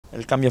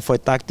¿El cambio fue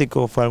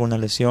táctico, fue alguna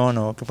lesión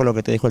o qué fue lo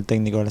que te dijo el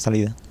técnico a la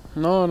salida?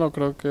 No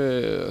creo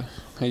que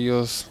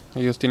ellos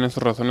tienen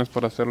sus razones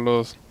para hacer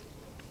los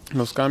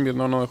cambios,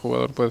 no, el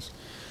jugador pues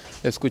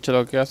escucha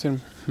lo que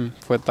hacen,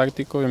 fue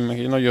táctico, me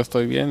imagino, yo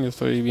estoy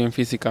bien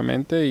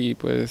físicamente y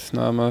pues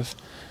nada más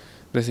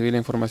recibí la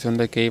información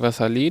de que iba a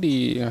salir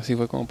y así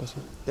fue como pasó.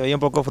 Te veía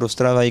un poco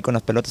frustrado ahí con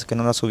las pelotas que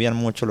no las subían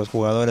mucho los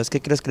jugadores.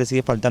 ¿Qué crees que le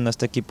sigue faltando a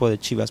este equipo de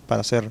Chivas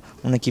para ser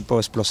un equipo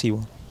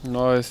explosivo?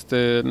 No,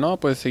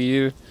 pues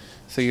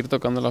seguir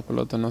tocando la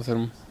pelota, no ser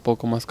un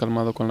poco más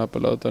calmado con la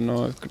pelota,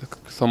 no,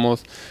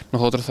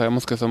 nosotros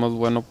sabemos que somos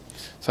buenos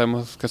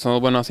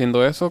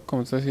haciendo eso,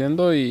 como estoy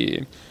diciendo,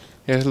 y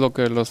es lo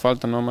que nos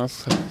falta, ¿no?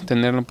 Más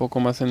tener un poco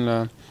más en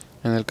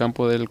el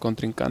campo del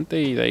contrincante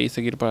y de ahí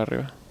seguir para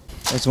arriba.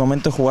 En su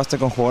momento jugaste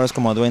con jugadores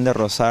como Duende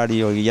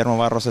Rosario, Guillermo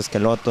Barros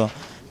Esqueloto.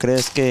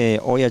 ¿Crees que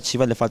hoy a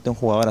Chivas le falta un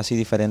jugador así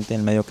diferente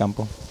en el medio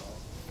campo?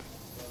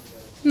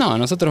 No,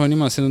 nosotros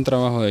venimos haciendo un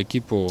trabajo de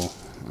equipo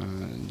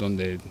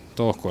donde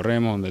todos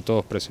corremos, donde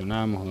todos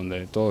presionamos,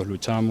 donde todos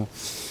luchamos.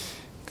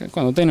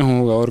 Cuando tienes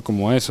un jugador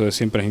como eso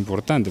siempre es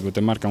importante porque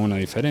te marcan una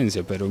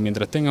diferencia, pero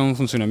mientras tengas un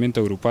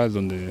funcionamiento grupal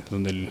donde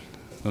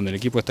el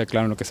equipo está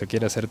claro en lo que se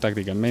quiere hacer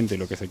tácticamente,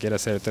 lo que se quiere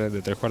hacer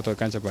de 3/4 de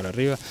cancha para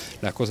arriba,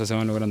 las cosas se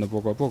van logrando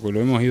poco a poco. Y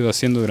lo hemos ido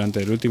haciendo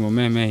durante el último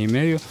mes y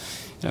medio.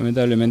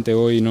 Lamentablemente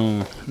hoy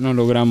no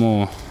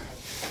logramos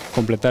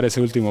completar ese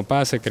último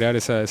pase, crear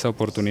esa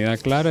oportunidad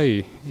clara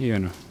y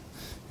bueno,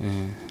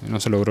 no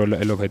se logró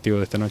el objetivo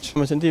de esta noche.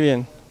 Me sentí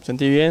bien,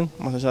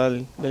 más allá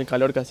del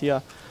calor que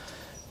hacía,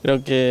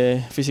 creo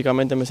que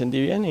físicamente me sentí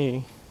bien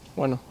y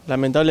bueno,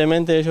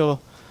 lamentablemente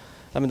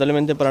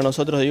para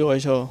nosotros,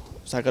 ellos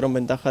sacaron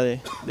ventaja de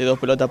 2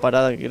 pelotas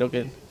paradas, que creo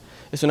que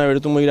es una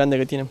virtud muy grande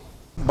que tienen.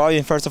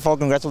 Bobby, first of all,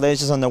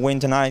 congratulations on the win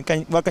tonight.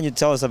 What can you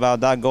tell us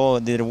about that goal?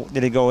 Did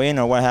it go in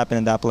or what happened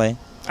in that play?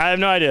 I have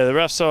no idea. The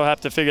refs will have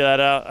to figure that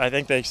out. I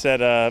think they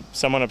said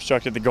someone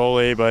obstructed the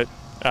goalie, but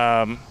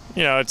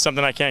it's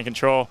something I can't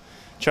control.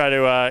 Try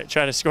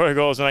to score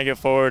goals when I get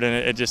forward,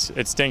 and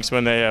it stinks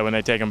when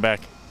they take them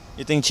back.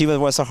 You think Chivas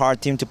was a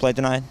hard team to play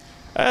tonight?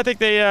 I think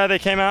they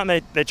came out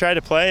and they tried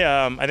to play.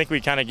 I think we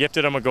kind of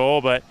gifted them a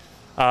goal, but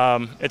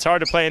it's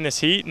hard to play in this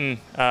heat, and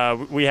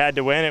we had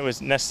to win. It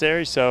was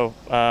necessary, so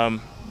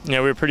we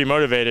were pretty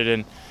motivated.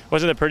 And it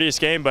wasn't the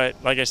prettiest game, but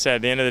like I said,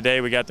 at the end of the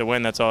day, we got the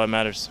win. That's all that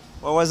matters.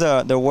 What was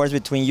the words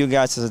between you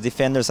guys as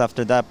defenders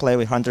after that play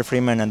with Hunter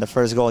Freeman and the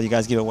first goal you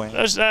guys give away?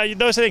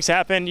 Those things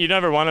happen. You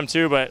never want them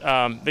to, but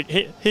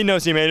he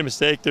knows he made a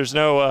mistake. There's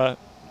no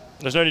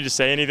need to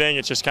say anything.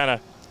 It's just kind of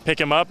pick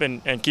him up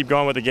and keep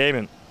going with the game.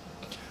 And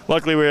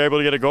luckily, we were able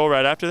to get a goal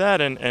right after that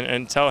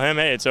and tell him,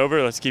 hey, it's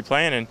over. Let's keep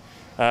playing. And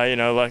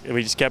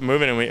we just kept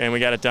moving and we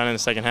got it done in the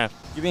second half.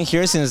 You've been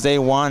here since day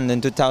one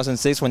in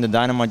 2006 when the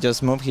Dynamo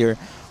just moved here.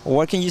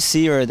 What can you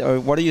see or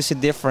what do you see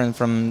different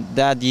from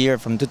that year,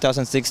 from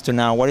 2006 to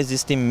now? What is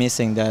this team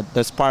missing,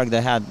 the spark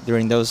they had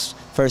during those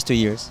first 2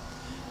 years?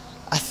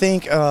 I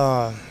think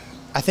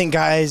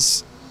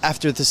guys,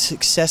 after the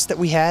success that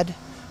we had,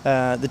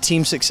 the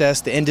team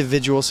success, the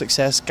individual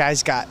success,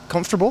 guys got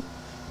comfortable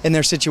in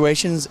their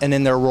situations and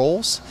in their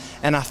roles.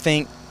 And I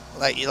think,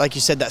 like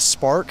you said, that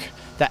spark,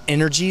 that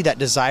energy, that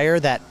desire,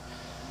 that,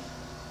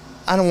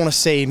 I don't want to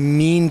say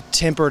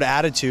mean-tempered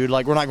attitude,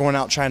 like we're not going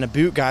out trying to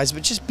boot guys,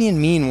 but just being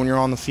mean when you're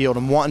on the field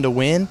and wanting to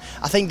win,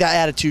 I think that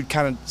attitude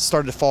kind of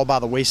started to fall by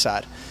the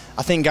wayside.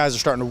 I think guys are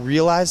starting to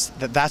realize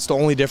that that's the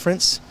only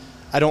difference.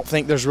 I don't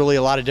think there's really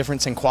a lot of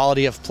difference in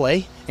quality of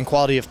play and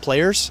quality of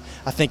players.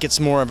 I think it's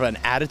more of an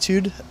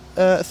attitude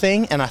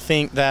thing, and I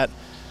think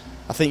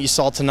you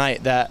saw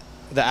tonight that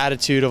the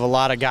attitude of a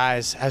lot of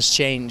guys has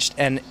changed,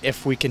 and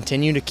if we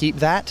continue to keep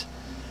that,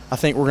 I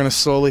think we're going to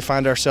slowly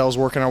find ourselves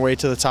working our way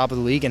to the top of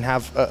the league and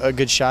have a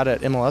good shot at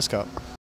MLS Cup.